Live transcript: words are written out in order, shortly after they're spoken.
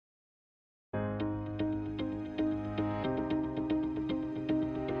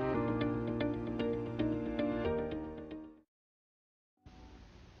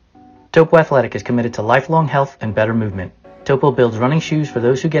Topo Athletic is committed to lifelong health and better movement. Topo builds running shoes for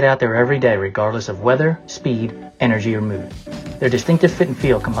those who get out there every day regardless of weather, speed, energy, or mood. Their distinctive fit and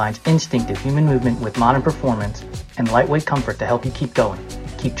feel combines instinctive human movement with modern performance and lightweight comfort to help you keep going,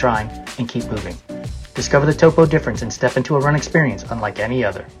 keep trying, and keep moving. Discover the Topo difference and step into a run experience unlike any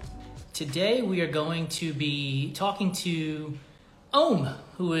other. Today we are going to be talking to Om,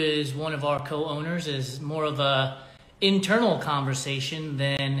 who is one of our co-owners. Is more of a internal conversation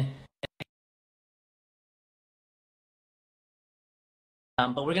than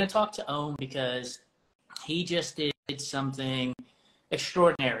but we're going to talk to Om because he just did something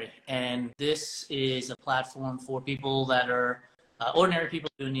extraordinary, and this is a platform for people that are ordinary people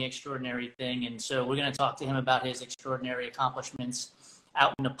doing the extraordinary thing. And so we're going to talk to him about his extraordinary accomplishments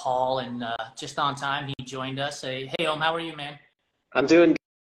out in Nepal, and just on time he joined us. Hey Om, how are you, man? I'm doing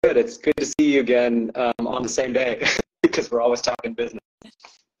good. It's good to see you again on the same day because we're always talking business.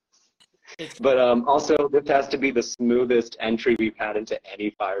 But also, this has to be the smoothest entry we've had into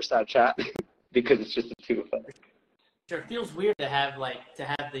any fireside chat because it's just the two of us. Sure, it feels weird to have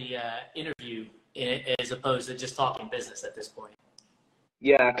the interview as opposed to just talking business at this point.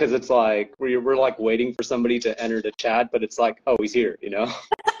 Yeah, because it's like we're like waiting for somebody to enter the chat, but it's like, oh, he's here, you know.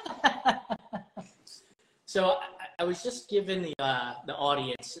 So I was just giving the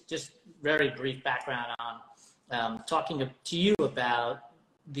audience just very brief background on talking to you about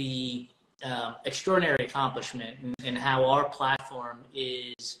the extraordinary accomplishment and how our platform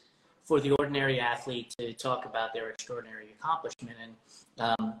is for the ordinary athlete to talk about their extraordinary accomplishment.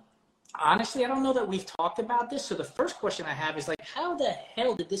 And honestly, I don't know that we've talked about this. So the first question I have is like, how the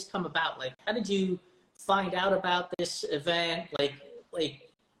hell did this come about? Like, how did you find out about this event? Like,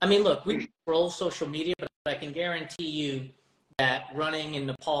 I mean, look, we scroll social media, but I can guarantee you that running in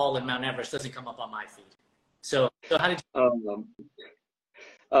Nepal and Mount Everest doesn't come up on my feed. So how did you?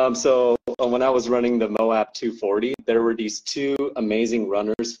 So when I was running the Moab 240, there were these two amazing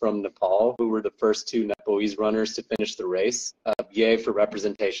runners from Nepal who were the first two Nepalese runners to finish the race. Yay for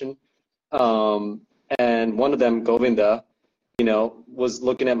representation. And one of them, Govinda, you know, was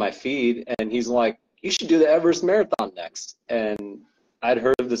looking at my feed and he's like, you should do the Everest Marathon next. And I'd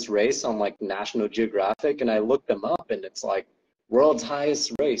heard of this race on like National Geographic and I looked them up and it's like world's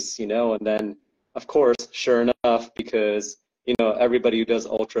highest race, you know. And then of course, sure enough, because you know, everybody who does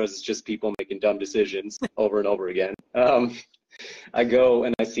ultras is just people making dumb decisions over and over again. I go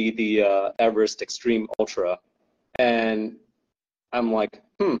and I see the Everest Extreme Ultra, and I'm like,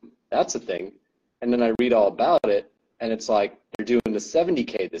 that's a thing. And then I read all about it, and it's like they're doing the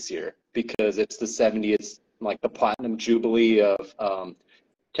 70K this year because it's the 70th, like the platinum jubilee of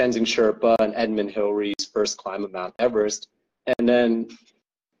Tenzing Sherpa and Edmund Hillary's first climb of Mount Everest. And then,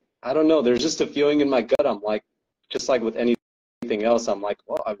 I don't know, there's just a feeling in my gut. I'm like, just like with anything else, I'm like,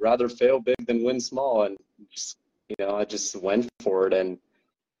 well, I'd rather fail big than win small. And just, you know, I just went for it. And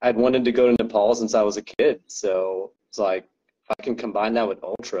I'd wanted to go to Nepal since I was a kid. So it's like, if I can combine that with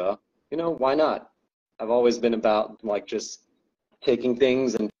ultra, you know, why not? I've always been about like just taking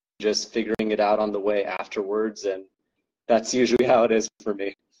things and just figuring it out on the way afterwards. And that's usually how it is for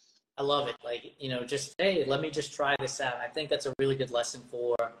me. I love it. Like, you know, just, hey, let me just try this out. I think that's a really good lesson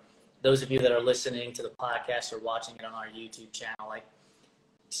for those of you that are listening to the podcast or watching it on our YouTube channel. Like,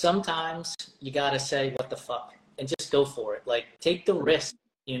 sometimes you got to say, what the fuck, and just go for it. Like, take the risk,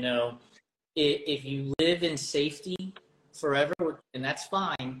 you know. If you live in safety forever, and that's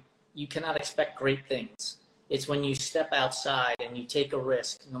fine, you cannot expect great things. It's when you step outside and you take a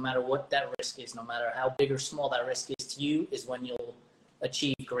risk, no matter what that risk is, no matter how big or small that risk is to you, is when you'll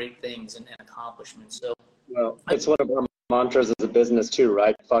achieve great things and accomplishments. So, well, it's one of our mantras as a business too,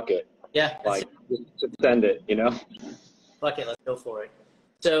 right? Fuck it. Yeah. Like, just send it, you know? Fuck it, let's go for it.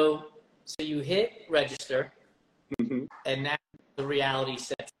 So you hit register, and now the reality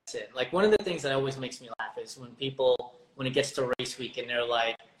sets in. Like, one of the things that always makes me laugh is when it gets to race week and they're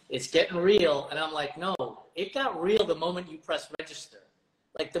like, it's getting real. And I'm like, no, it got real the moment you press register.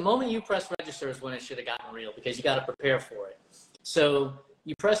 Like, the moment you press register is when it should have gotten real because you got to prepare for it. So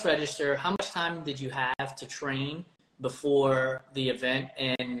you press register. How much time did you have to train before the event?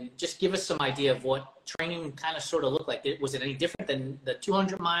 And just give us some idea of what training kind of sort of looked like. Was it any different than the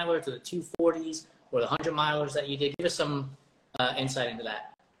 200 miler to the 240s or the 100 milers that you did? Give us some insight into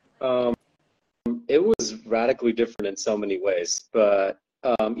that. It was radically different in so many ways, but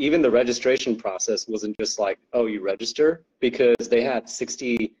even the registration process wasn't just like, oh, you register, because they had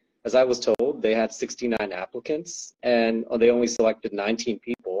 60, as I was told, they had 69 applicants and they only selected 19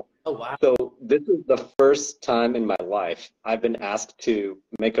 people. Oh, wow. So this is the first time in my life I've been asked to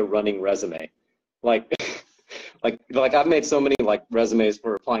make a running resume. Like, Like I've made so many like resumes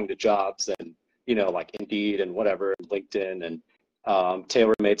for applying to jobs and, you know, like Indeed and whatever, and LinkedIn, and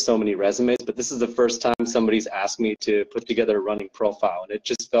Taylor made so many resumes, but this is the first time somebody's asked me to put together a running profile, and it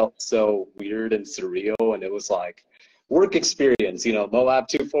just felt so weird and surreal. And it was like work experience, you know, Moab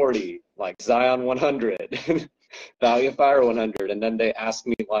 240, like Zion 100, Valley Fire 100, and then they asked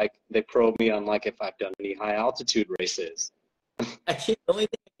me, like, they probe me on like if I've done any high altitude races. The only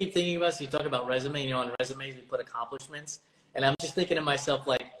thing I keep thinking about is you talk about resume, you know, on resumes we put accomplishments, and I'm just thinking to myself,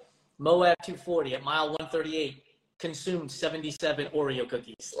 like, Moab 240 at mile 138 consumed 77 Oreo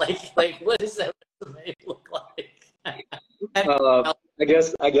cookies. Like what does that resume look like? I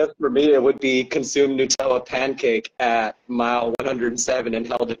guess for me it would be consume Nutella pancake at mile 107 and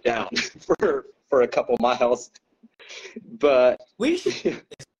held it down for a couple miles. But we should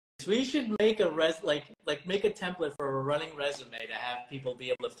make a make a template for a running resume to have people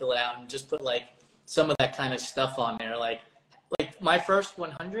be able to fill it out and just put like some of that kind of stuff on there. Like my first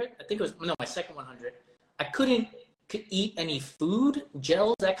 100, I think it was, no, my second 100, I couldn't eat any food,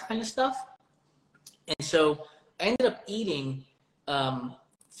 gels, that kind of stuff. And so I ended up eating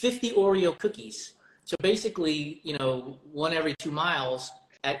 50 Oreo cookies. So basically, you know, one every 2 miles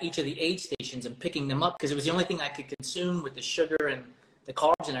at each of the aid stations and picking them up, because it was the only thing I could consume with the sugar and the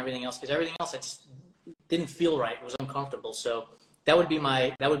carbs and everything else, because everything else I just didn't feel right. It was uncomfortable. So that would be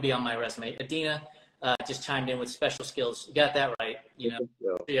on my resume. Adina just chimed in with special skills. You got that right. You know,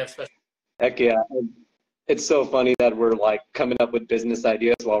 you have special. Heck yeah. It's so funny that we're like coming up with business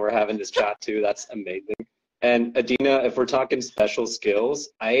ideas while we're having this chat too. That's amazing. And Adina, if we're talking special skills,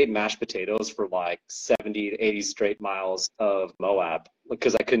 I ate mashed potatoes for like 70 to 80 straight miles of Moab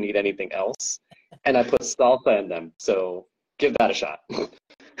because I couldn't eat anything else. And I put salsa in them. So give that a shot. So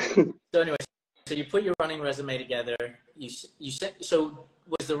anyway, so you put your running resume together. You said, so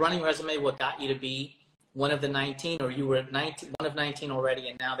was the running resume what got you to be one of the 19, or you were 19, one of 19 already,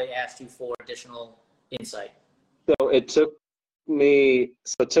 and now they asked you for additional insight? So it took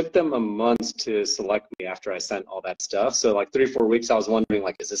them a month to select me after I sent all that stuff. So like 3 or 4 weeks, I was wondering,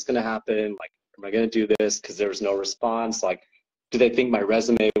 like, is this going to happen? Like, am I going to do this? Because there was no response. Like, do they think my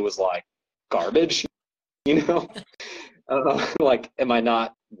resume was like garbage? You know, like, am I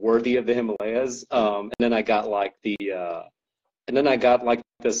not worthy of the Himalayas? And then I got like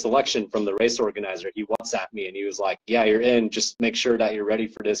the selection from the race organizer. He WhatsApped me and he was like, yeah, you're in. Just make sure that you're ready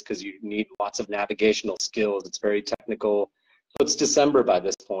for this because you need lots of navigational skills. It's very technical. So it's December by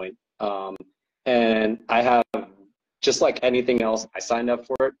this point. And I have, just like anything else, I signed up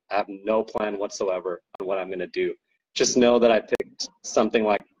for it. I have no plan whatsoever on what I'm going to do. Just know that I picked something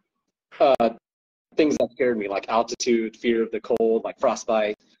like things that scared me, like altitude, fear of the cold, like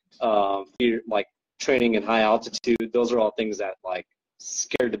frostbite, fear, like training in high altitude. Those are all things that like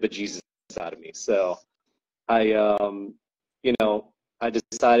scared the bejesus out of me. So I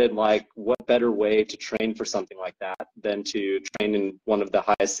decided, like, what better way to train for something like that than to train in one of the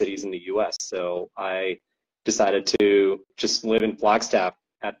highest cities in the US. So I decided to just live in Flagstaff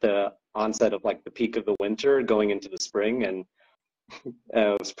at the onset of like the peak of the winter going into the spring, and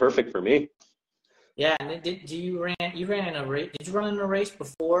it was perfect for me. Yeah, and you ran in a race? Did you run in a race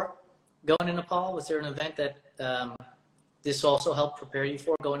before going to Nepal? Was there an event that this also helped prepare you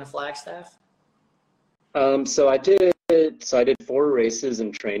for going to Flagstaff? So I did 4 races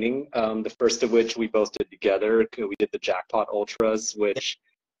in training. The first of which we both did together. We did the Jackpot Ultras, which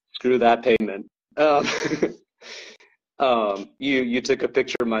screw that pavement. You took a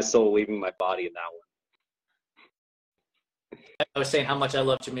picture of my soul leaving my body in that one. I was saying how much I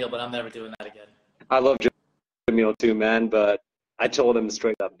love Jamil, but I'm never doing that again. I love Jamil too, man, but I told him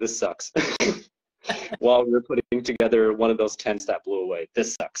straight up, this sucks. While we were putting together one of those tents that blew away,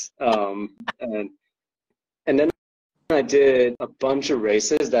 this sucks. And then I did a bunch of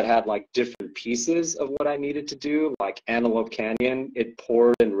races that had like different pieces of what I needed to do, like Antelope Canyon. It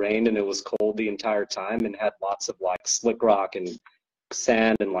poured and rained and it was cold the entire time and had lots of like slick rock and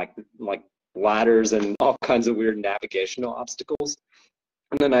sand and like ladders and all kinds of weird navigational obstacles.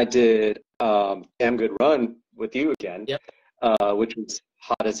 And then I did Damn Good Run with you again, yep. Which was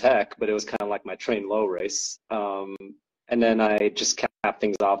hot as heck, but it was kind of like my train low race. And then I just capped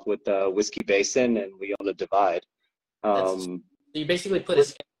things off with Whiskey Basin and Leona Divide. So you basically put a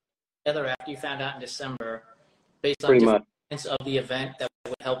schedule together after you found out in December based on different events of the event that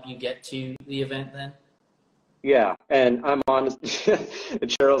would help you get to the event then? Yeah, and I'm honest. And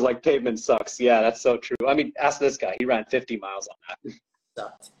Cheryl's like, pavement sucks. Yeah, that's so true. I mean, ask this guy. He ran 50 miles on that.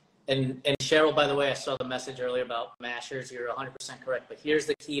 Sucked. And Cheryl, by the way, I saw the message earlier about mashers. You're 100% correct, but here's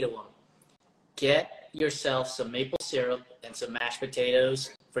the key to them. Get yourself some maple syrup and some mashed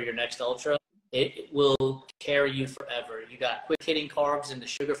potatoes for your next ultra. It will carry you forever. You got quick hitting carbs and the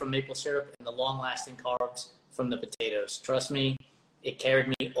sugar from maple syrup and the long lasting carbs from the potatoes. Trust me, it carried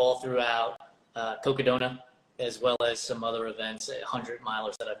me all throughout Cocodona, as well as some other events, 100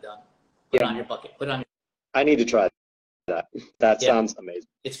 milers that I've done. Put it on your bucket. Put it on your. I need to try that. That sounds amazing.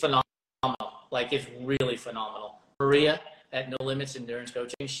 It's phenomenal. Like, it's really phenomenal. Maria at No Limits Endurance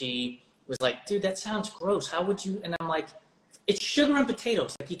Coaching, she was like, dude, that sounds gross. How would you? And I'm like, it's sugar and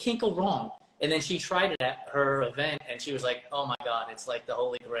potatoes. Like, you can't go wrong. And then she tried it at her event, and she was like, oh my God, it's like the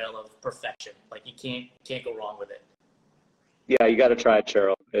holy grail of perfection. Like, you can't go wrong with it. Yeah, you got to try it,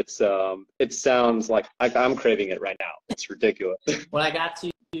 Cheryl. It sounds like I'm craving it right now. It's ridiculous. When I got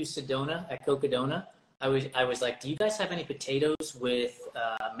to Sedona at Cocodona, I was like, do you guys have any potatoes with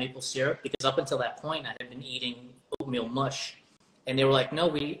maple syrup? Because up until that point, I had been eating oatmeal mush. And they were like, no,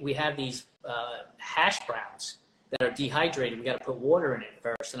 we have these hash browns that are dehydrated. We got to put water in it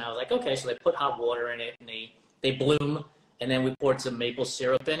first. And I was like, okay. So they put hot water in it, and they bloom. And then we poured some maple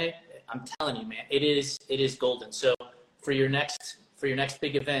syrup in it. I'm telling you, man, it is golden. So for your next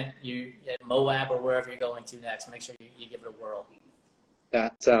big event, you at Moab or wherever you're going to next, make sure you give it a whirl.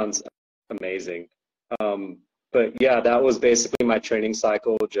 That sounds amazing. But yeah, that was basically my training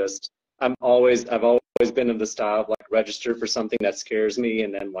cycle. I've always been of the style of like register for something that scares me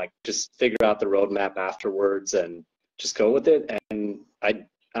and then like just figure out the roadmap afterwards and just go with it. And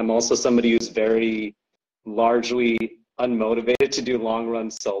I'm also somebody who's very largely unmotivated to do long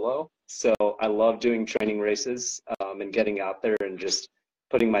runs solo. So I love doing training races and getting out there and just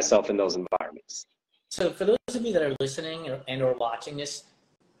putting myself in those environments. So for those of you that are listening or watching this,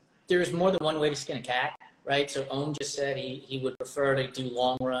 there's more than one way to skin a cat, right? So Ohm just said he would prefer to do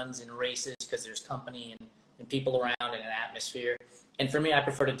long runs and races because there's company and people around and an atmosphere. And for me, I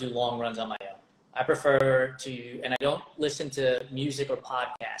prefer to do long runs on my own. I prefer to, and I don't listen to music or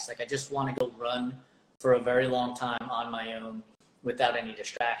podcasts. Like, I just want to go run for a very long time on my own without any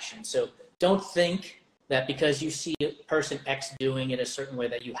distraction. So don't think that because you see person X doing it a certain way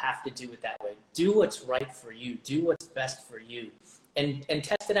that you have to do it that way. Do what's right for you. Do what's best for you. And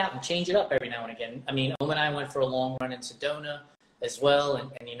test it out and change it up every now and again. I mean, Ohm and I went for a long run in Sedona as well.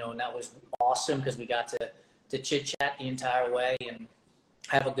 And that was awesome because we got to chit-chat the entire way and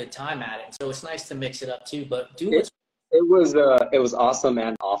have a good time at it. So it's nice to mix it up too, but do what's It was awesome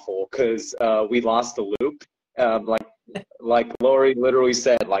and awful because we lost the loop. Like Lori literally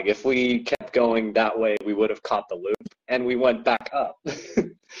said, like if we kept going that way, we would have caught the loop, and we went back up.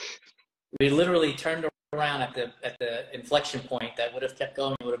 We literally turned around at the inflection point that would have kept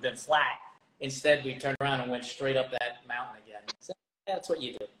going. It would have been flat. Instead, we turned around and went straight up that mountain again. So that's what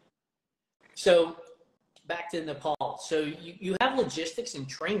you do. So back to Nepal. So you have logistics and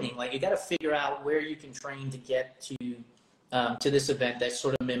training. Like, you got to figure out where you can train to get to this event that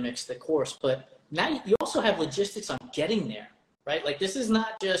sort of mimics the course. But now you also have logistics on getting there, right? Like, this is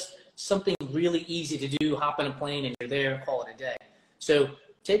not just something really easy to do, hop on a plane and you're there and call it a day. So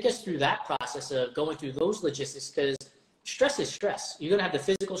take us through that process of going through those logistics, because stress is stress. You're going to have the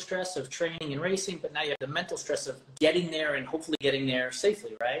physical stress of training and racing, but now you have the mental stress of getting there and hopefully getting there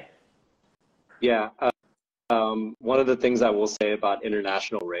safely, right? Yeah. One of the things I will say about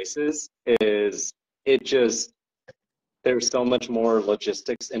international races is there's so much more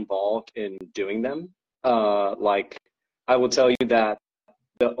logistics involved in doing them. Like, I will tell you that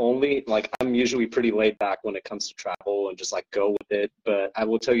I'm usually pretty laid back when it comes to travel and just like go with it. But I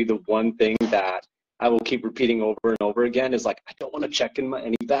will tell you the one thing that I will keep repeating over and over again is like, I don't want to check in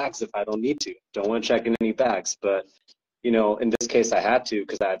any bags if I don't need to. Don't want to check in any bags. But, in this case I had to,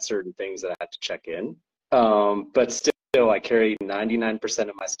 because I had certain things that I had to check in. But still, I carried 99%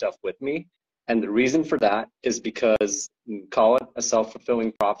 of my stuff with me. And the reason for that is because, call it a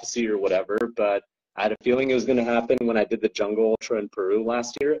self-fulfilling prophecy or whatever, but I had a feeling it was going to happen when I did the Jungle Ultra in Peru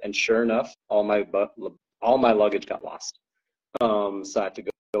last year. And sure enough, all my luggage got lost. So I had to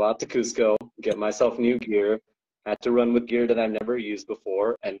go out to Cusco, get myself new gear. I had to run with gear that I've never used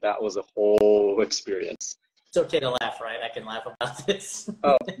before. And that was a whole experience. It's okay to laugh, right? I can laugh about this.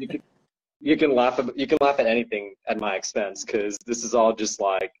 Oh, you can laugh at anything at my expense, because this is all just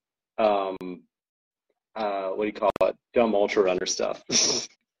like, what do you call it? Dumb ultra runner stuff.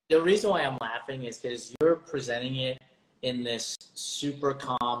 The reason why I'm laughing is because you're presenting it in this super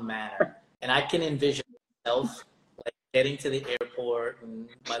calm manner. And I can envision myself like getting to the airport and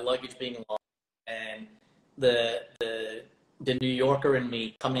my luggage being lost and the New Yorker in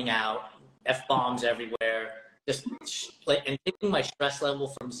me coming out, F-bombs everywhere, just like, and taking my stress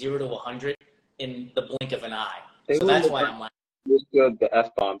level from 0 to 100 in the blink of an eye. So that's why I'm laughing. Understood the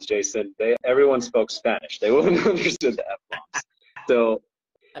F-bombs, Jason. Everyone spoke Spanish. They wouldn't have understood the F-bombs. So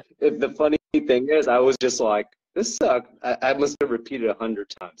The funny thing is, I was just like, this sucks. I must have repeated 100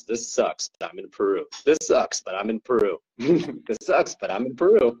 times. This sucks, but I'm in Peru. This sucks, but I'm in Peru. This sucks, but I'm in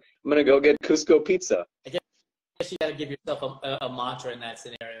Peru. I'm going to go get Cusco pizza. I guess you got to give yourself a mantra in that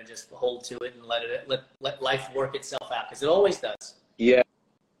scenario and just hold to it and let life work itself out, because it always does. Yeah.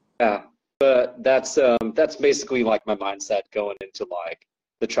 Yeah. But that's basically like my mindset going into like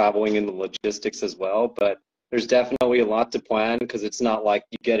the traveling and the logistics as well. But there's definitely a lot to plan, because it's not like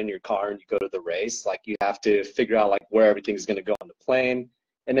you get in your car and you go to the race. Like you have to figure out like where everything's going to go on the plane.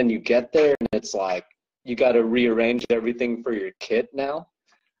 And then you get there and it's like you got to rearrange everything for your kit now.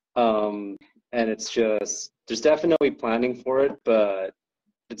 And it's just, there's definitely planning for it, but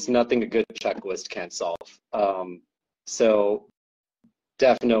it's nothing a good checklist can't solve. So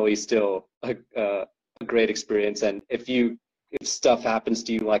definitely still a great experience. And if stuff happens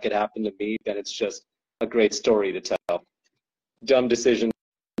to you like it happened to me, then it's just a great story to tell. Dumb decisions,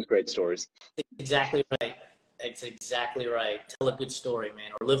 great stories. Exactly right. It's exactly right. Tell a good story,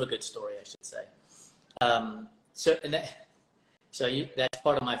 man, or live a good story, I should say. That's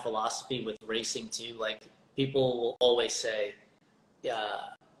part of my philosophy with racing too. Like people will always say,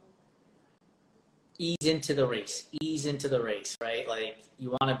 ease into the race, right? Like you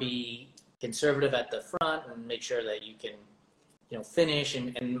want to be conservative at the front and make sure that you can, finish.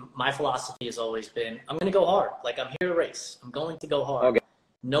 And my philosophy has always been, I'm going to go hard. Like I'm here to race. I'm going to go hard. Okay.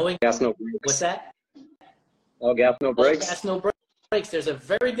 Knowing gas, no brakes. What's that? All gas, no brakes. All gas, no brakes. There's a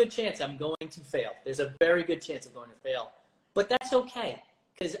very good chance I'm going to fail. But that's okay.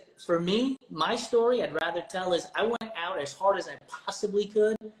 Because for me, my story I'd rather tell is I went out as hard as I possibly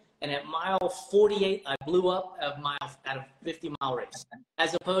could. And at mile 48, I blew up at a 50-mile race.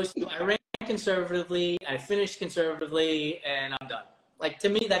 As opposed to I ran conservatively, I finished conservatively, and I'm done. Like, to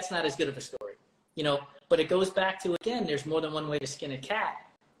me, that's not as good of a story. But it goes back to, again, there's more than one way to skin a cat.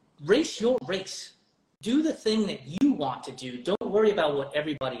 Race your race. Do the thing that you want to do. Don't worry about what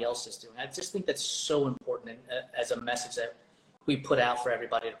everybody else is doing. I just think that's so important as a message that we put out for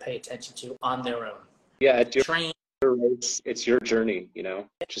everybody to pay attention to on their own. Yeah, it's your race. It's your journey.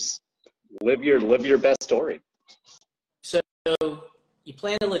 Just live your best story. So you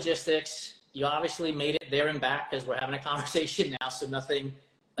plan the logistics. You obviously made it there and back, because we're having a conversation now, so nothing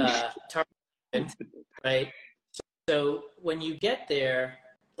turbulent, right? So when you get there,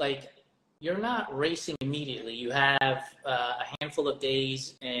 like, you're not racing immediately. You have a handful of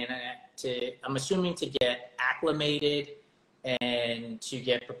days, and I'm assuming to get acclimated and to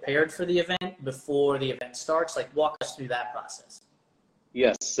get prepared for the event before the event starts. Like, walk us through that process.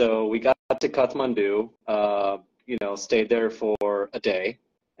 Yes, so we got to Kathmandu, stayed there for a day,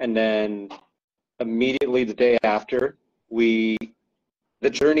 and then immediately the day after, the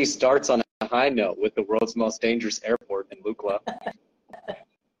journey starts on a high note with the world's most dangerous airport in Lukla,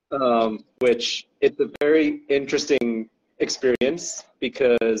 which it's a very interesting experience,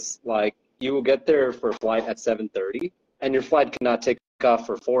 because like you will get there for a flight at 7:30, and your flight cannot take off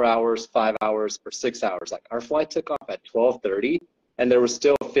for 4 hours, 5 hours, or 6 hours. Like our flight took off at 12:30. And there was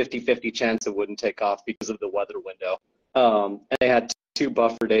still a 50-50 chance it wouldn't take off because of the weather window. And they had 2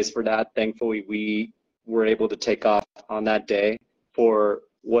 buffer days for that. Thankfully, we were able to take off on that day for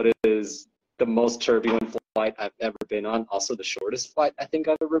what is the most turbulent flight I've ever been on. Also the shortest flight I think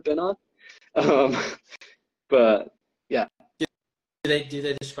I've ever been on. But yeah. Do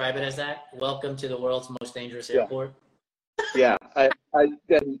they describe it as that? Welcome to the world's most dangerous airport? Yeah,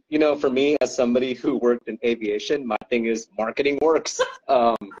 for me, as somebody who worked in aviation, my thing is marketing works.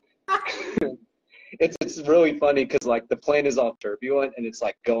 It's really funny because like the plane is all turbulent and it's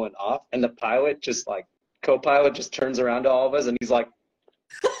like going off, and the pilot co-pilot just turns around to all of us and he's like,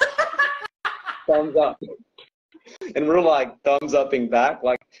 thumbs up, and we're like thumbs upping back.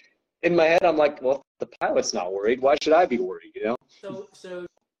 Like in my head, I'm like, well, the pilot's not worried. Why should I be worried? So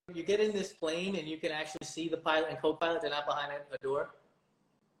you get in this plane and you can actually see the pilot and co-pilot. They're not behind a door?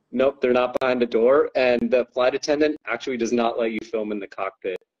 Nope, they're not behind a door. And the flight attendant actually does not let you film in the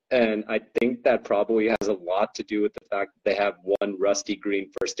cockpit. And I think that probably has a lot to do with the fact that they have one rusty green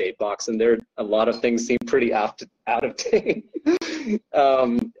first aid box in there. A lot of things seem pretty out of date.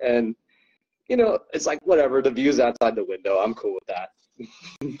 And, it's like, whatever, the view's outside the window. I'm cool with that.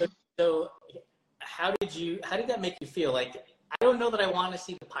 So how did that make you feel? Like, I don't know that I want to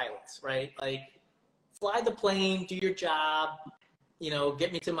see the pilots, right? Like, fly the plane, do your job,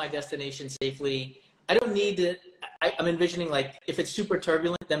 get me to my destination safely. I don't need to, I'm envisioning, like, if it's super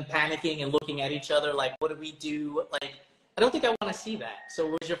turbulent, them panicking and looking at each other, like, what do we do? Like, I don't think I want to see that.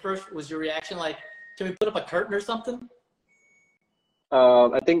 So was your reaction like, can we put up a curtain or something?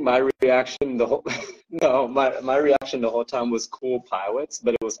 I think my reaction, No, my reaction the whole time was cool pilots,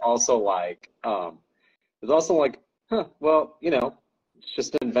 but it was also like, huh, well, you know, it's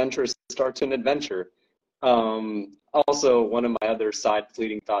just an adventure, start to an adventure. Also, one of my other side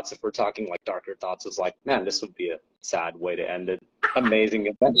fleeting thoughts, if we're talking like darker thoughts, was like, man, this would be a sad way to end it. Amazing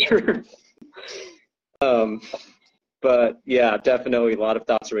adventure. um, but yeah, definitely a lot of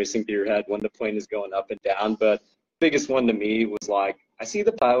thoughts racing through your head when the plane is going up and down. But biggest one to me was like, I see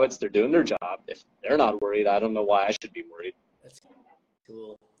the pilots, they're doing their job. If they're not worried, I don't know why I should be worried. That's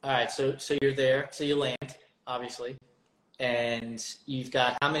cool. All right, so you're there, so you land, obviously, and you've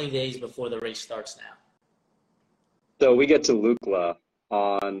got how many days before the race starts now? So we get to Lukla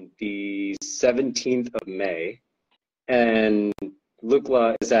on the 17th of May, and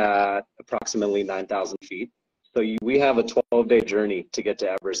Lukla is at approximately 9,000 feet. So we have a 12-day journey to get to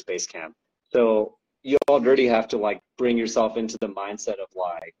Everest Base Camp. So you already have to like bring yourself into the mindset of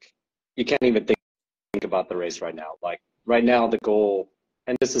like, you can't even think about the race right now. Like right now, the goal,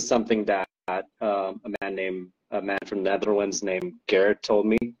 and this is something that a man from the Netherlands named Garrett told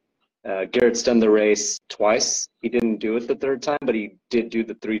me. Garrett's done the race twice. He didn't do it the third time, but he did do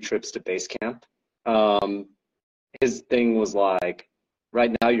the 3 trips to base camp. His thing was like,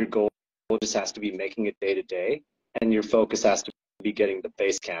 right now your goal just has to be making it day to day, and your focus has to be getting the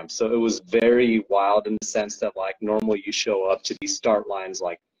base camp. So it was very wild in the sense that like normally you show up to these start lines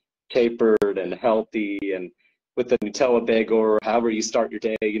like tapered and healthy and with the Nutella bagel or however you start your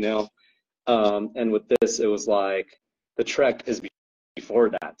day, you know. And with this, it was like the trek is before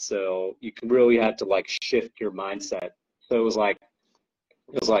that, so you really had to like shift your mindset. So it was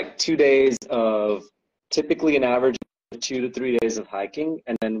like 2 days of typically an average of 2 to 3 days of hiking,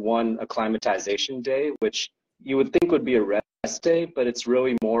 and then one acclimatization day, which you would think would be a rest day, but it's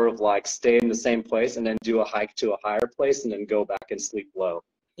really more of like stay in the same place and then do a hike to a higher place and then go back and sleep low.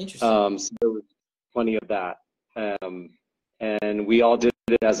 Interesting. So there was plenty of that. And we all did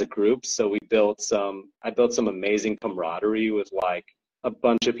it as a group. So I built some amazing camaraderie with like a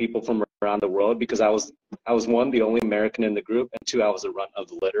bunch of people from around the world, because I was one, the only American in the group, and 2, I was a runt of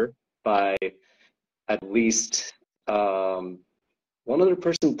the litter by at least one other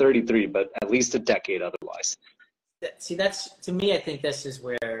person 33, but at least a decade otherwise. See, that's, to me, I think this is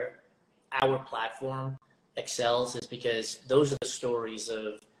where our platform excels, is because those are the stories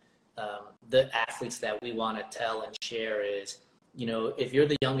of the athletes that we want to tell and share. Is, you know, if you're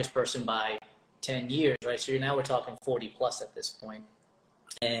the youngest person by 10 years, right? So we're talking 40 plus at this point.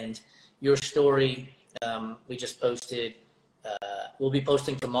 And your story, we just posted, we'll be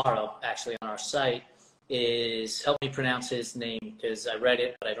posting tomorrow actually on our site, is, help me pronounce his name because I read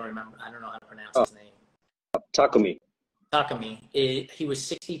it, but I don't know how to pronounce his name. Takumi. He was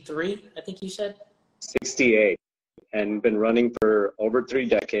 63, I think you said? 68, and been running for over 3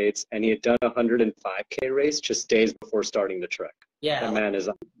 decades, and he had done a 105K race just days before starting the trek. Yeah. That man is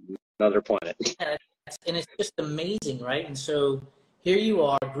on another planet. Yeah, and it's just amazing, right? And so here you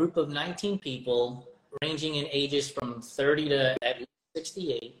are, a group of 19 people ranging in ages from 30 to at least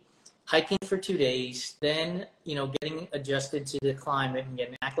 68, hiking for 2 days, then, you know, getting adjusted to the climate and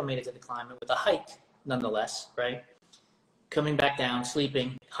getting acclimated to the climate with a hike nonetheless, right? Coming back down,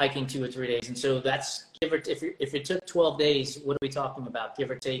 sleeping, hiking 2 or 3 days. And so that's, if it took 12 days, what are we talking about? Give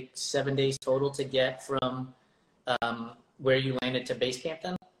or take 7 days total to get from where you landed to base camp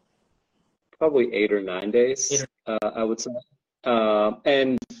then? Probably 8 or 9 days, I would say.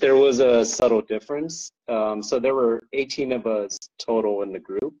 And there was a subtle difference. So there were 18 of us total in the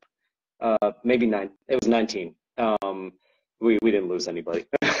group. Maybe 9. It was 19. We didn't lose anybody.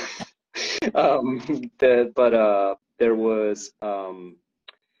 There were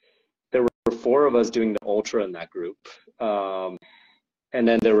 4 of us doing the ultra in that group, and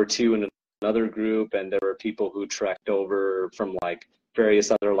then there were 2 in another group, and there were people who trekked over from like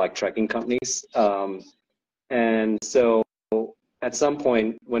various other like trekking companies. And so at some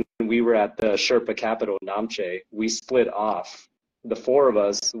point when we were at the Sherpa capital, Namche, we split off, the 4 of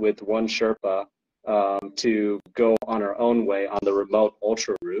us with one Sherpa, to go on our own way on the remote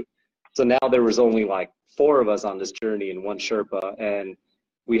ultra route. So now there was only like 4 of us on this journey and one Sherpa, and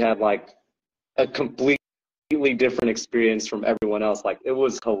we had like a completely different experience from everyone else. Like, it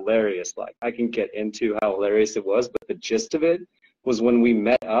was hilarious. Like, I can get into how hilarious it was, but the gist of it was when we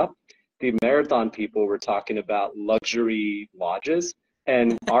met up, the marathon people were talking about luxury lodges,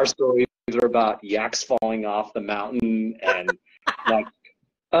 and our stories were about yaks falling off the mountain and like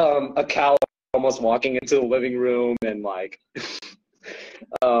a cow almost walking into the living room, and like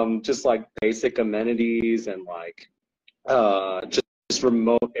just like basic amenities and like just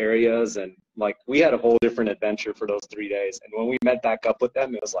remote areas. And like we had a whole different adventure for those 3 days. And when we met back up with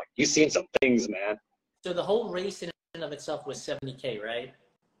them, it was like, you've seen some things, man. So the whole race in and of itself was 70K, right?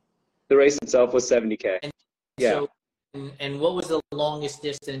 The race itself was 70K. And yeah. so, and what was the longest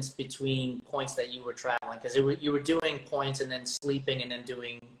distance between points that you were traveling? Because you were doing points and then sleeping and then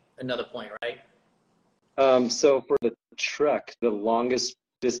doing another point, right? So for the trek, the longest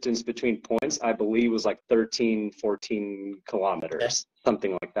distance between points, I believe, was like 13, 14 kilometers,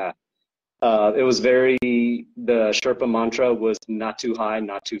 something like that. It was the Sherpa mantra was not too high,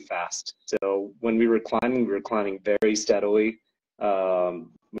 not too fast. So when we were climbing very steadily.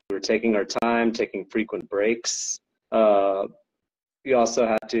 We were taking our time, taking frequent breaks. I also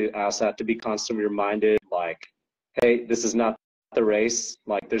had to be constantly reminded, like, hey, this is not the race.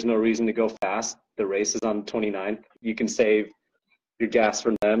 Like, there's no reason to go fast. The race is on the 29th. You can save your gas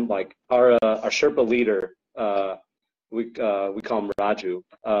for them. Like our Sherpa leader, we call him Raju.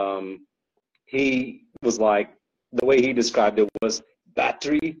 He was like, the way he described it was,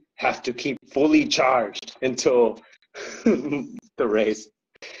 battery have to keep fully charged until the race.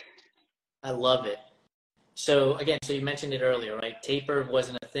 I love it. So again, so you mentioned it earlier, right? Taper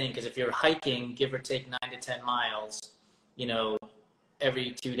wasn't a thing because if you're hiking, give or take 9 to 10 miles, you know,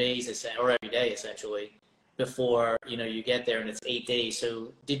 every 2 days or every day essentially, before you get there, and it's 8 days.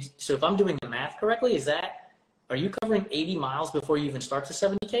 So if I'm doing the math correctly, are you covering 80 miles before you even start to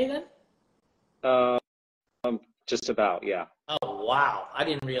 70K then? Just about, yeah. Oh wow, I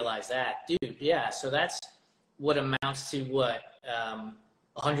didn't realize that, dude. Yeah, so that's what amounts to what,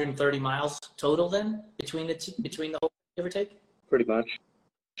 130 miles total then between the whole, give or take. Pretty much,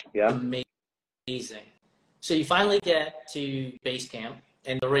 yeah. Amazing. So you finally get to base camp,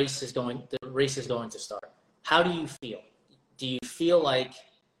 and the race is going to start. How do you feel? Do you feel like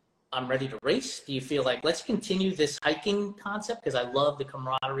I'm ready to race? Do you feel like let's continue this hiking concept because I love the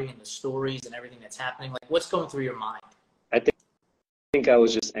camaraderie and the stories and everything that's happening? Like, what's going through your mind? I think I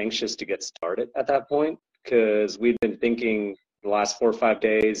was just anxious to get started at that point because we'd been thinking the last 4 or 5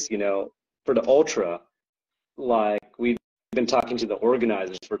 days, for the ultra, like we'd been talking to the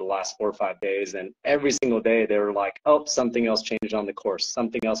organizers for the last 4 or 5 days, and every single day they were like, oh, something else changed on the course.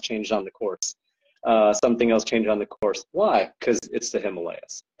 Something else changed on the course. Something else changed on the course. Why? Because it's the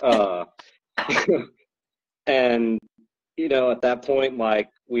Himalayas. And, at that point, like,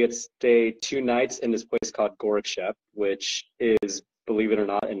 we had stayed 2 nights in this place called Gorakshep, which is, believe it or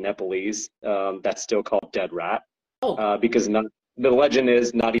not, in Nepalese, that's still called Dead Rat. Because the legend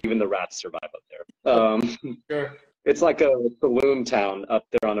is not even the rats survive up there. Sure. It's like a saloon town up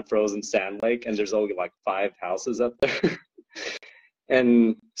there on a frozen sand lake, and there's only like 5 houses up there.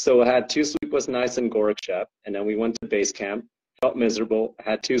 And so I had 2 sleepless nights in Gorakshep, and then we went to base camp. Felt miserable. I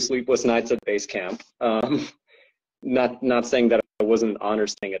had 2 sleepless nights at base camp. Not saying that it wasn't an honor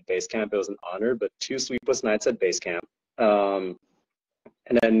staying at base camp. It was an honor, but 2 sleepless nights at base camp.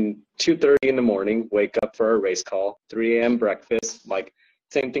 And then 2:30 in the morning, wake up for our race call. 3 a.m. breakfast, like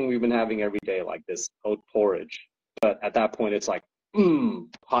same thing we've been having every day, like this oat porridge. But at that point, it's like,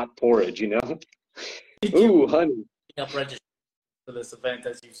 hot porridge, Ooh, honey. Up register for this event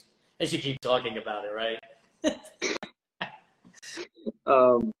as you keep talking about it, right?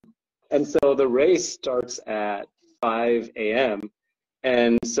 And so the race starts at 5 a.m.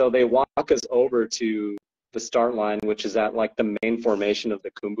 And so they walk us over to the start line, which is at like the main formation of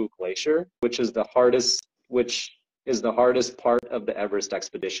the Khumbu Glacier, which is the hardest part of the Everest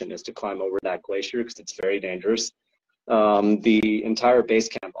expedition, is to climb over that glacier because it's very dangerous. The entire base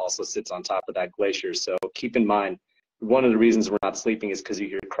camp also sits on top of that glacier. So keep in mind, one of the reasons we're not sleeping is because you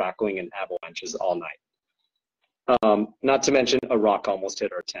hear crackling and avalanches all night. Not to mention a rock almost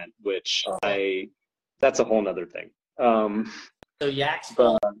hit our tent, which that's a whole nother thing. So yaks,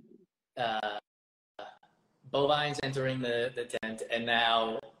 bovines entering the tent, and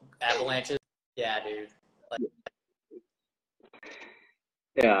now avalanches. Yeah, dude.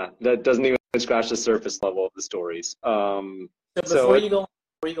 Yeah, that doesn't even scratch the surface level of the stories. So before you go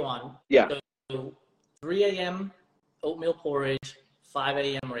on, yeah. So 3 a.m. oatmeal porridge, 5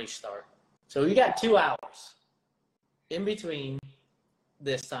 a.m. race start. So you got 2 hours in between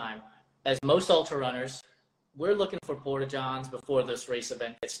this time. As most ultra runners, we're looking for porta-johns before this race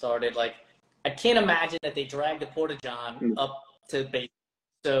event gets started. Like, I can't imagine that they drag the porta-john up to base.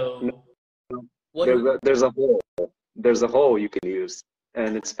 So there's a hole. There's a hole you can use,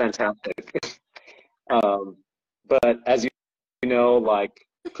 and it's fantastic. But as you know, like,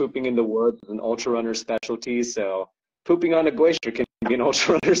 pooping in the woods is an ultra runner specialty, so pooping on a glacier can be an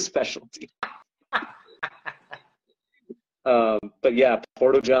ultra runner specialty. But yeah,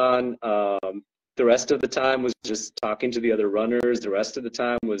 porta-john. The rest of the time was just talking to the other runners. The rest of the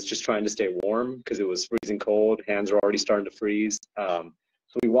time was just trying to stay warm because it was freezing cold. Hands were already starting to freeze.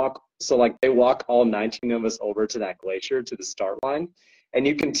 So they walk all 19 of us over to that glacier to the start line. And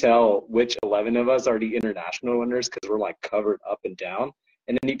you can tell which 11 of us are the international runners because we're like covered up and down.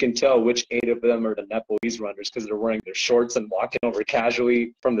 And then you can tell which 8 of them are the Nepalese runners because they're wearing their shorts and walking over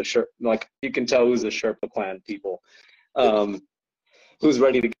casually from the shirt. Like you can tell who's the Sherpa clan people, who's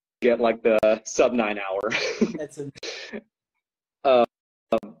ready to get like the sub 9 hour. That's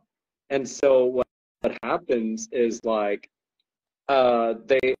and so what happens is like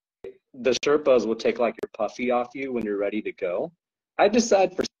the Sherpas will take like your puffy off you when you're ready to go. I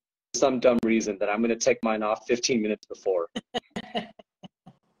decide for some dumb reason that I'm going to take mine off 15 minutes before.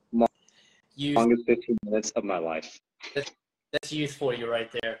 Longest 15 minutes of my life. That's youth for you right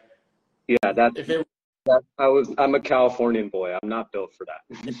there. Yeah, I'm a Californian boy. I'm not built for that.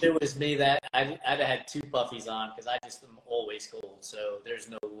 If it was me, I'd have had 2 puffies on because I just am always cold. So there's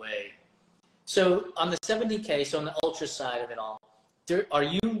no way. So on the 70K, so on the ultra side of it all, are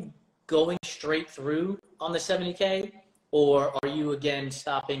you going straight through on the 70K? Or are you, again,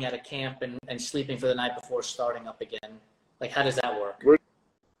 stopping at a camp and sleeping for the night before starting up again? Like, how does that work? We're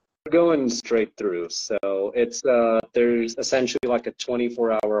going straight through. So it's there's essentially like a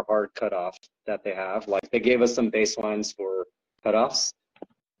 24-hour hard cutoff that they have. Like, they gave us some baselines for cutoffs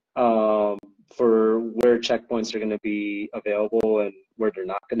for where checkpoints are going to be available and where they're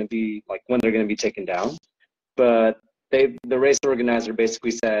not going to be, like when they're going to be taken down. But the race organizer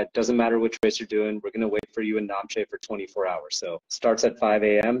basically said, doesn't matter which race you're doing, we're going to wait for you in Namche for 24 hours. So starts at 5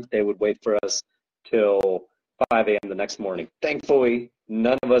 a.m. They would wait for us till 5 a.m. the next morning. Thankfully,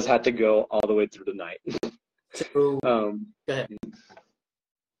 none of us had to go all the way through the night. Go ahead.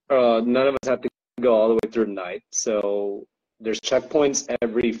 None of us had to go all the way through the night. So there's checkpoints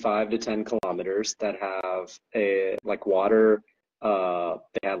every 5 to 10 kilometers that have like water.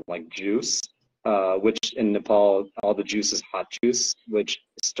 They have like juice. Which in Nepal, all the juice is hot juice, which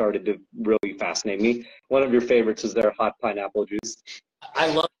started to really fascinate me. One of your favorites is their hot pineapple juice. I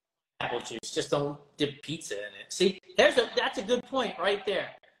love pineapple juice. Just don't dip pizza in it. See, that's a good point right there.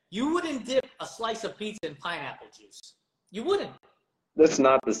 You wouldn't dip a slice of pizza in pineapple juice. You wouldn't. That's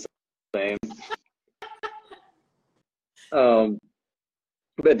not the same.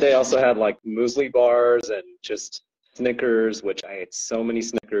 But they also had like muesli bars and just Snickers, which I ate so many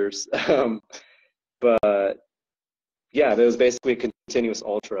Snickers. But yeah, it was basically a continuous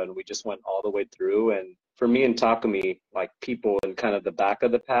ultra, and we just went all the way through. And for me and Takumi, like people in kind of the back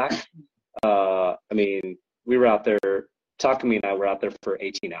of the pack, I mean, we were out there, Takumi and I were out there for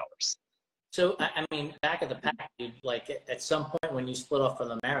 18 hours. So, I mean, back of the pack, dude, like at some point when you split off from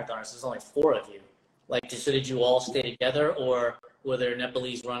the marathoners, there's only 4 of you. Like, so did you all stay together, or were there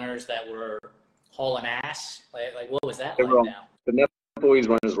Nepalese runners that were hauling ass? Like what was that like now? The Nepalese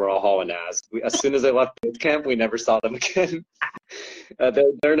runners were all hauling ass. As soon as they left base camp, we never saw them again.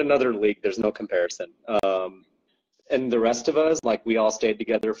 They're in another league. There's no comparison. And the rest of us, like, we all stayed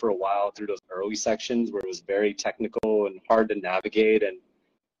together for a while through those early sections where it was very technical and hard to navigate. And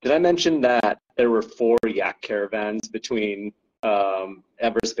did I mention that there were 4 yak caravans between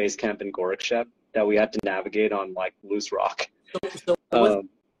Everest Base Camp and Gorakshep that we had to navigate on, like, loose rock? So what's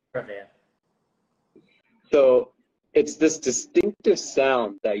caravan? So it's this distinctive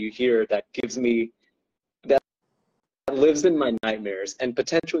sound that you hear that lives in my nightmares and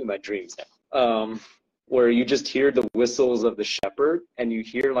potentially my dreams now, where you just hear the whistles of the shepherd and you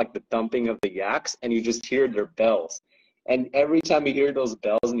hear like the thumping of the yaks and you just hear their bells. And every time you hear those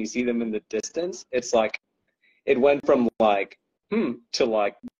bells and you see them in the distance, it's like, it went from like, to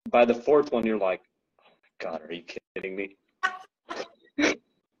like, by the 4th one, you're like, oh my God, are you kidding me?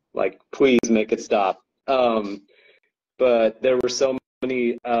 Like, please make it stop. But there were so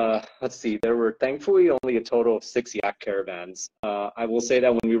many, let's see, there were thankfully only a total of 6 yak caravans. I will say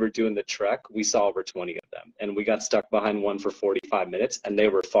that when we were doing the trek, we saw over 20 of them, and we got stuck behind one for 45 minutes, and they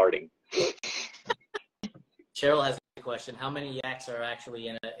were farting. Cheryl has a question. How many yaks are actually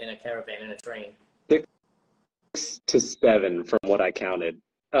in a caravan, in a train? 6 to 7 from what I counted.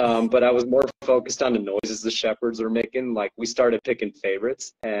 But I was more focused on the noises the shepherds were making. Like, we started picking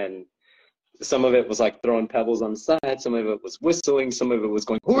favorites, and some of it was like throwing pebbles on the side, some of it was whistling, some of it was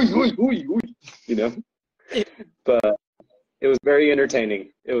going, oi, oi, oi, oi, you know? But it was very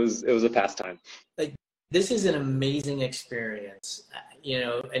entertaining. It was a pastime. Like, this is an amazing experience, you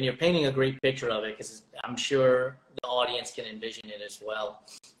know, and you're painting a great picture of it because I'm sure the audience can envision it as well.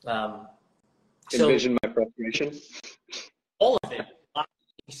 Envision my frustration? All of it.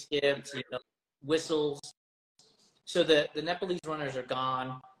 Skips, you know, whistles. So the Nepalese runners are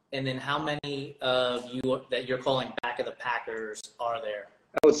gone, and then how many of you that you're calling back of the packers are there?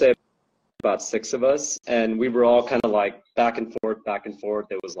 I would say about 6 of us, and we were all kind of like back and forth, back and forth.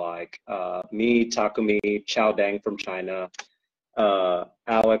 It was like me, Takumi, Chao Dang from China,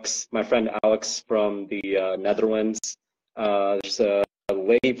 Alex, my friend Alex from the Netherlands. There's a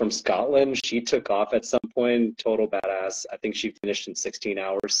lady from Scotland. She took off at some point, total badass. I think she finished in 16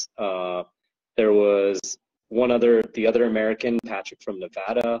 hours. There was the other American, Patrick from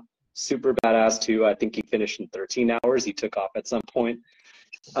Nevada, super badass too. I think he finished in 13 hours. He took off at some point.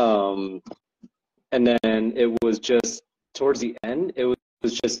 And then it was just towards the end, it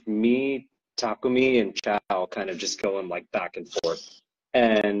was just me, Takumi, and Chao kind of just going like back and forth.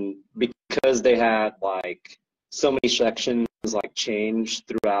 And because they had like so many sections like change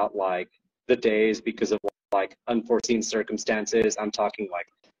throughout like the days because of like unforeseen circumstances, I'm talking like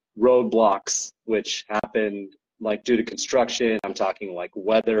roadblocks which happened like due to construction, I'm talking like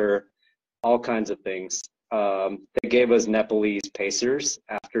weather, all kinds of things. They gave us Nepalese pacers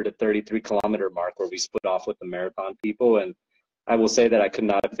after the 33-kilometer mark where we split off with the marathon people, and I will say that I could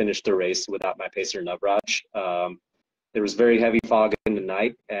not have finished the race without my pacer Navraj. There was very heavy fog in the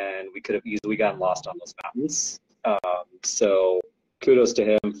night, and we could have easily gotten lost on those mountains. So kudos to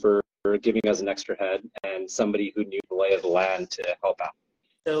him for giving us an extra head and somebody who knew the lay of the land to help out.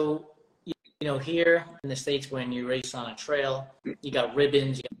 So, you know, here in the States, when you race on a trail, you got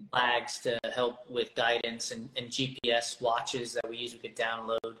ribbons, you got flags to help with guidance, and GPS watches that we use. We could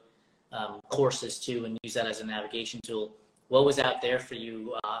download courses too and use that as a navigation tool. What was out there for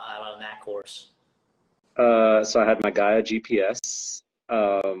you out on that course? So I had my Gaia GPS.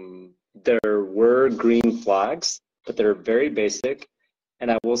 There were green flags, but they're very basic. And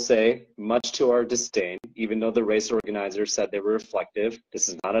I will say, much to our disdain, even though the race organizer said they were reflective, this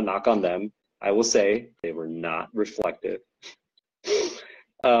is not a knock on them. I will say they were not reflective.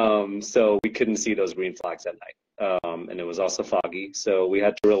 So we couldn't see those green flags at night. And it was also foggy. So we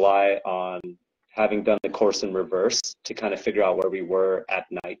had to rely on having done the course in reverse to kind of figure out where we were at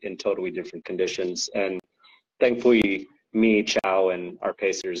night in totally different conditions. And thankfully, me, Chao, and our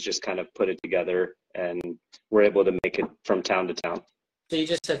pacers just kind of put it together and were able to make it from town to town. So you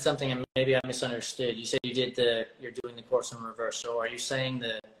just said something and maybe I misunderstood. You said you're doing the course in reverse. So are you saying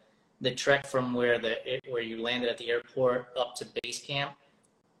the trek from where you landed at the airport up to base camp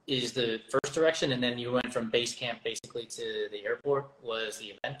is the first direction, and then you went from base camp basically to the airport was the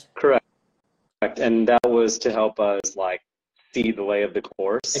event? Correct. And that was to help us like see the lay of the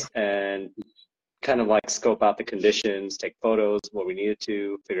course and kind of like scope out the conditions, take photos, what we needed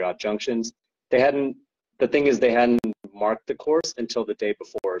to, figure out junctions. The thing is they hadn't marked the course until the day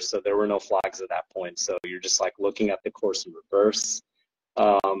before, so there were no flags at that point. So you're just like looking at the course in reverse.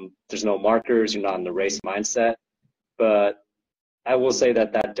 There's no markers, you're not in the race mindset. But I will say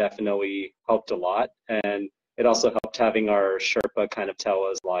that definitely helped a lot. And it also helped having our Sherpa kind of tell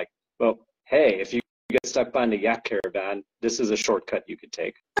us like, well, hey, if you get stuck behind the yak caravan, this is a shortcut you could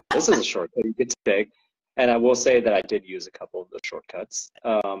take. This is a shortcut you could take. And I will say that I did use a couple of the shortcuts.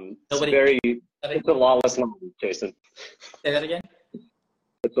 It's a lawless land, Jason. Say that again?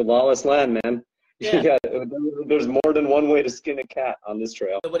 It's a lawless land, man. Yeah. There's more than one way to skin a cat on this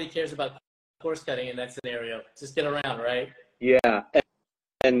trail. Nobody cares about course cutting in that scenario. Just get around, right? Yeah.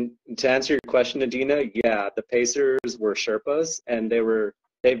 And to answer your question, Adina, yeah, the pacers were Sherpas, and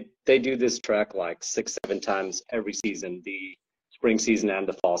they do this trek like 6-7 times every season, the spring season and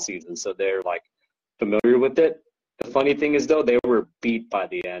the fall season. So they're like familiar with it. The funny thing is though, they were beat by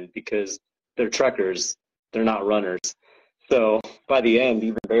the end because they're trekkers, they're not runners. So by the end,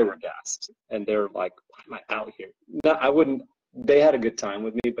 even they were gassed, and they're like, "Why am I out here?" No, they had a good time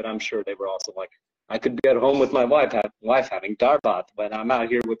with me, but I'm sure they were also like, I could be at home with my wife having darbat, but I'm out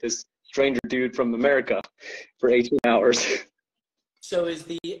here with this stranger dude from America for 18 hours. So is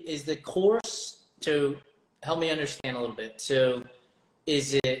the course, to help me understand a little bit, so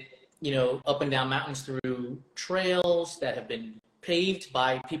is it, you know, up and down mountains through trails that have been paved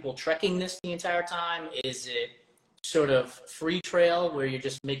by people trekking this the entire time? Is it sort of free trail where you're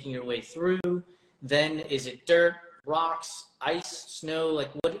just making your way through? Then is it dirt, rocks, ice, snow? Like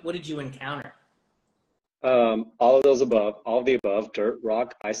what did you encounter? All of the above, dirt,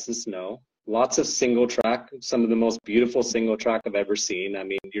 rock, ice, and snow. Lots of single track, some of the most beautiful single track I've ever seen. I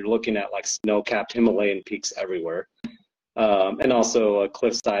mean, you're looking at like snow-capped Himalayan peaks everywhere. And also a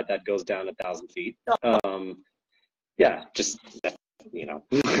cliffside that goes down 1,000 feet. Yeah, just, you know.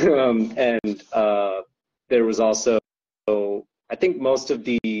 And there was also, I think most of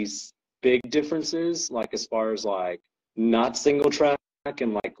these big differences, like as far as like not single track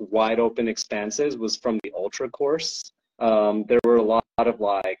and like wide open expanses, was from the ultra course. There were a lot of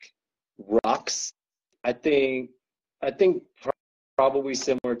like rocks. I think probably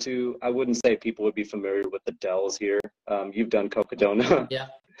similar to, I wouldn't say people would be familiar with the Dells here. You've done Cocodona. Yeah.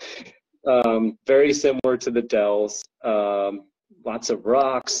 Very similar to the Dells. Lots of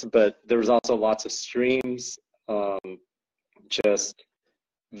rocks, but there was also lots of streams. Just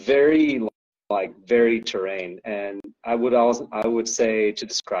very very terrain. And I would say, to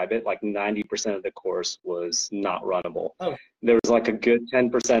describe it, like 90% of the course was not runnable. Oh. There was like a good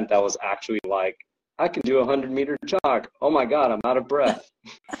 10% that was actually like, I can do a 100-meter jog. Oh my God, I'm out of breath.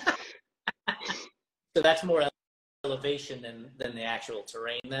 So that's more elevation than the actual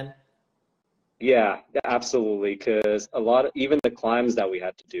terrain then? Yeah, absolutely. Because even the climbs that we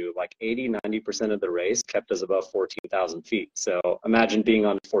had to do, like 80-90% of the race kept us above 14,000 feet. So imagine being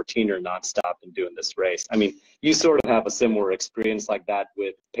on a 14er nonstop and doing this race. I mean, you sort of have a similar experience like that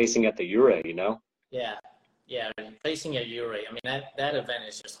with pacing at the Ure, you know? Yeah. Yeah, pacing at Ure. I mean, that event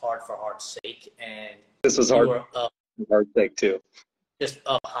is just hard for hard's sake. And this was hard sake too. Just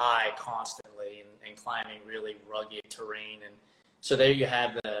up high constantly and climbing really rugged terrain. And so there you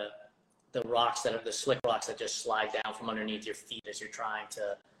have the rocks the slick rocks that just slide down from underneath your feet as you're trying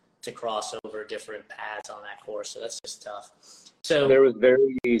to cross over different paths on that course. So that's just tough. So there was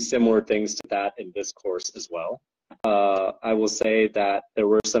very similar things to that in this course as well. I will say that there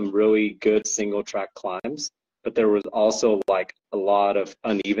were some really good single track climbs, but there was also like a lot of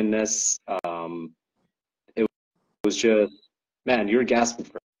unevenness. It was just, man, you're gasping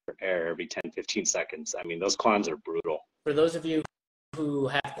for air every 10-15 seconds. I mean, those climbs are brutal. For those of you who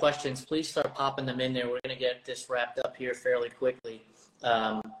have questions, please start popping them in there. We're going to get this wrapped up here fairly quickly.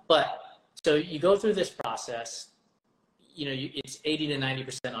 But so you go through this process, you know, it's 80 to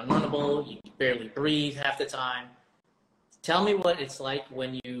 90% unrunnable. You barely breathe half the time. Tell me what it's like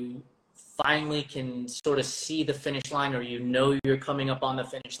when you finally can sort of see the finish line, or you know you're coming up on the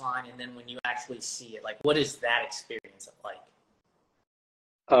finish line, and then when you actually see it, like, what is that experience like?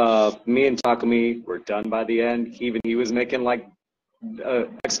 Me and Takumi were done by the end. Even he was making like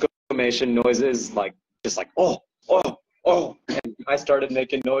exclamation noises, like just like oh. And I started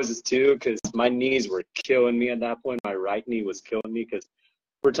making noises too, because my knees were killing me at that point. My right knee was killing me, because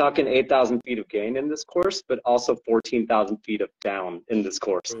we're talking 8,000 feet of gain in this course, but also 14,000 feet of down in this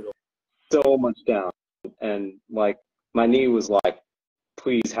course. Brutal. So much down, and like my knee was like,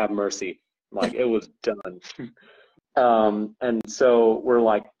 please have mercy. Like it was done. And so we're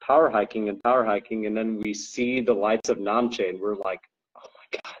like power hiking, and then we see the lights of Namche, and we're like, oh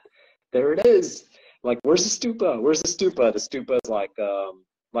my God, there it is. Like, where's the stupa? Where's the stupa? The stupa is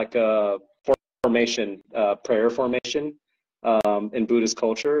like a formation, prayer formation in Buddhist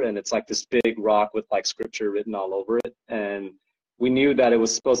culture, and it's like this big rock with like scripture written all over it. And we knew that it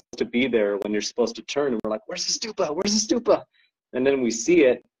was supposed to be there when you're supposed to turn, and we're like, where's the stupa? Where's the stupa? And then we see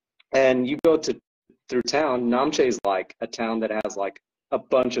it, and you go through town. Namche is like a town that has like a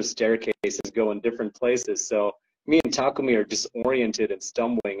bunch of staircases going different places. So me and Takumi are disoriented and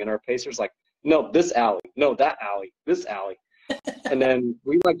stumbling, and our pacer's like, no, this alley, no, that alley, this alley. And then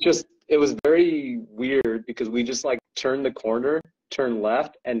we like it was very weird, because we just like turned the corner, turned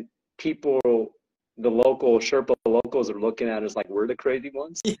left, and people, the Sherpa locals are looking at us like we're the crazy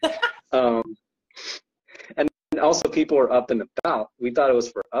ones. And also people were up and about. We thought it was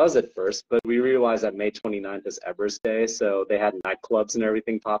for us at first, but we realized that May 29th is Everest Day, so they had nightclubs and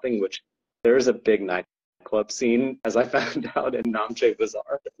everything popping, which there's a big nightclub scene, as I found out, in Namche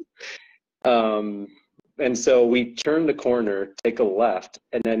Bazaar. And so we turn the corner, take a left,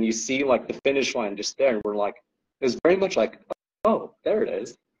 and then you see like the finish line just there, and we're like, it was very much like, oh, there it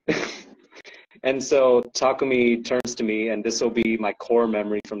is. And so Takumi turns to me, and this will be my core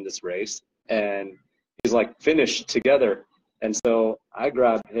memory from this race, and he's like, finish together. And so I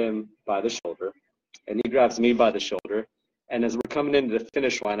grabbed him by the shoulder, and he grabs me by the shoulder, and as we're coming into the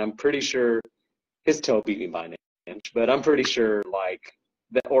finish line, I'm pretty sure his toe beat me by an inch, but I'm pretty sure like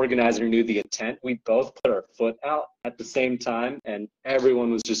the organizer knew the intent. We both put our foot out at the same time, and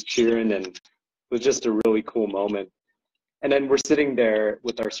everyone was just cheering, and it was just a really cool moment. And then we're sitting there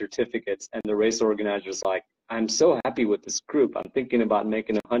with our certificates, and the race organizer's like, I'm so happy with this group. I'm thinking about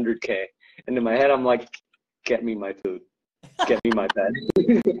making 100K. And in my head, I'm like, get me my food. Get me my bed.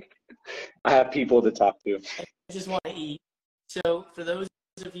 I have people to talk to. I just want to eat. So for those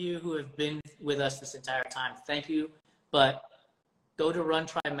of you who have been with us this entire time, thank you. But go to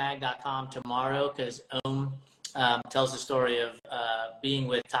runtrimag.com tomorrow, because tells the story of being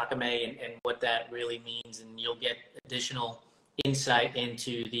with Takame and what that really means, and you'll get additional insight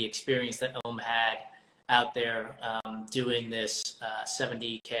into the experience that had out there doing this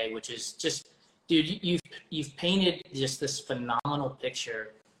 70K, which is just, dude, you've painted just this phenomenal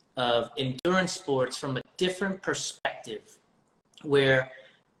picture of endurance sports from a different perspective where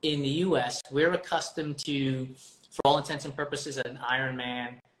in the US, we're accustomed to, for all intents and purposes, an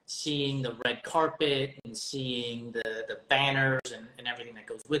Ironman, seeing the red carpet and seeing the banners and everything that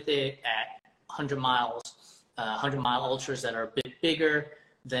goes with it at 100 miles, 100-mile ultras that are a bit bigger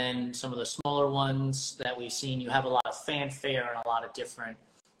than some of the smaller ones that we've seen. You have a lot of fanfare and a lot of different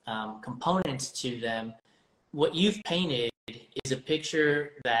components to them. What you've painted is a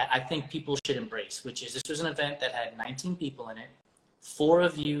picture that I think people should embrace, which is this was an event that had 19 people in it. 4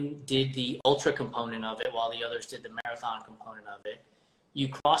 of you did the ultra component of it while the others did the marathon component of it. You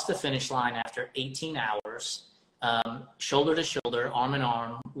crossed the finish line after 18 hours, shoulder to shoulder, arm in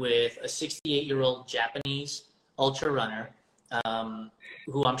arm, with a 68-year-old Japanese ultra runner,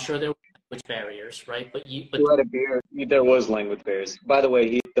 who I'm sure there were language barriers, right? But you had a beer. There was language barriers. By the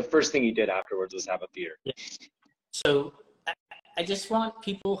way, the first thing he did afterwards was have a beer. Yeah. So I just want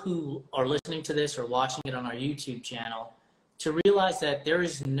people who are listening to this or watching it on our YouTube channel to realize that there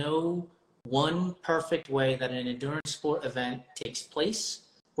is no one perfect way that an endurance sport event takes place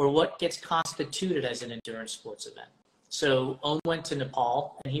or what gets constituted as an endurance sports event. So Om went to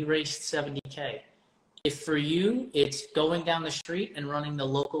Nepal and he raced 70K. If for you it's going down the street and running the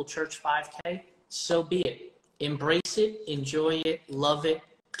local church 5K, so be it. Embrace it, enjoy it, love it,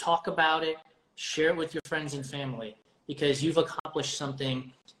 talk about it, share it with your friends and family, because you've accomplished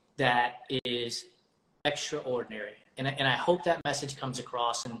something that is extraordinary. And I hope that message comes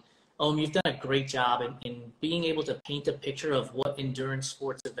across. And you've done a great job in being able to paint a picture of what endurance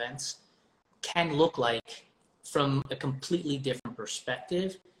sports events can look like from a completely different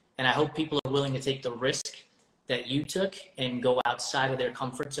perspective. And I hope people are willing to take the risk that you took and go outside of their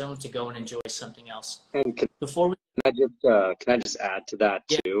comfort zone to go and enjoy something else. And can I just add to that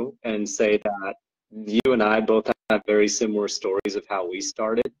too, and say that you and I both have very similar stories of how we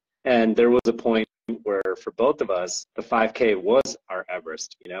started. And there was a point where for both of us, the 5K was our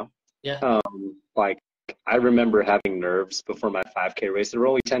Everest, you know? Yeah. Like I remember having nerves before my 5K race. There were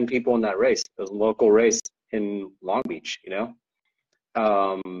only 10 people in that race. It was a local race in Long Beach, you know?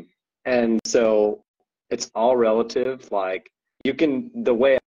 And so it's all relative. Like the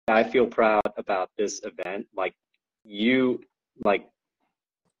way I feel proud about this event, like if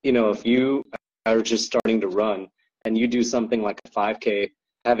you are just starting to run and you do something like a 5K,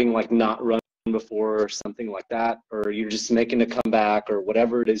 having like not run before or something like that, or you're just making a comeback or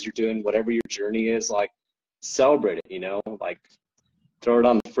whatever it is you're doing, whatever your journey is, like celebrate it, you know, like throw it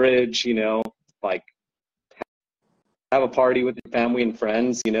on the fridge, you know, like have a party with your family and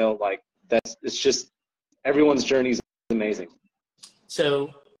friends, you know, like it's just everyone's journey is amazing.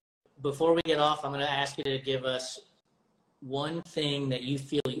 So before we get off, I'm going to ask you to give us one thing that you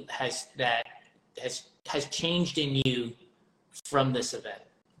feel has changed in you from this event.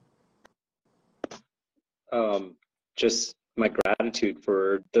 Just my gratitude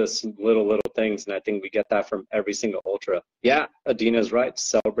for this little things, and I think we get that from every single ultra. Yeah, Adina's right,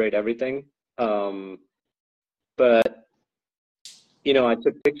 celebrate everything. But you know, I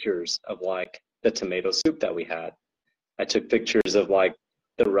took pictures of like the tomato soup that we had. I took pictures of like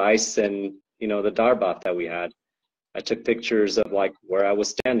the rice and, you know, the dar bath that we had. I took pictures of like where I was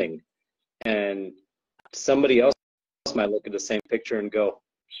standing, and somebody else might look at the same picture and go,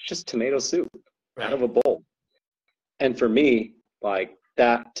 it's just tomato soup out of a bowl. And for me, like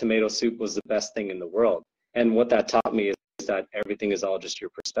that tomato soup was the best thing in the world. And what that taught me is that everything is all just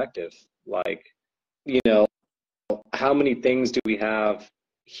your perspective. Like, you know, how many things do we have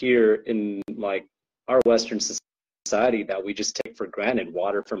here in like our Western society that we just take for granted?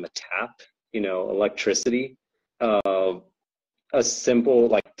 Water from a tap, you know, electricity, a simple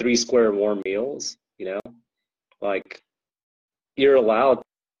like 3 square warm meals, you know, like you're allowed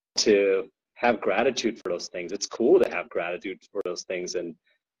to have gratitude for those things. It's cool to have gratitude for those things, and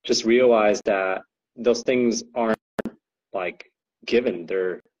just realize that those things aren't like given,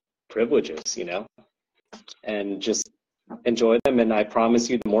 they're privileges, you know, and just enjoy them. And I promise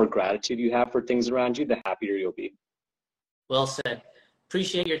you, the more gratitude you have for things around you, the happier you'll be. Well said.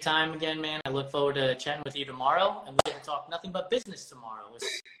 Appreciate your time again, man. I look forward to chatting with you tomorrow, and we're going to talk nothing but business tomorrow.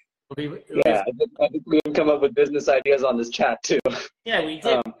 Yeah, I think we can come up with business ideas on this chat too. Yeah, we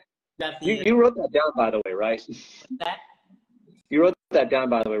did. You wrote that down, by the way, right? That? You wrote that down,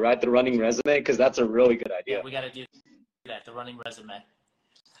 by the way, right? The running resume, because that's a really good idea. Yeah, we got to do that, the running resume.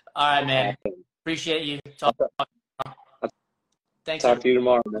 All right, man. Appreciate you. Thanks. Talk to you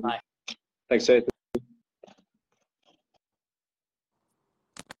tomorrow, man. Bye. Thanks, Jason.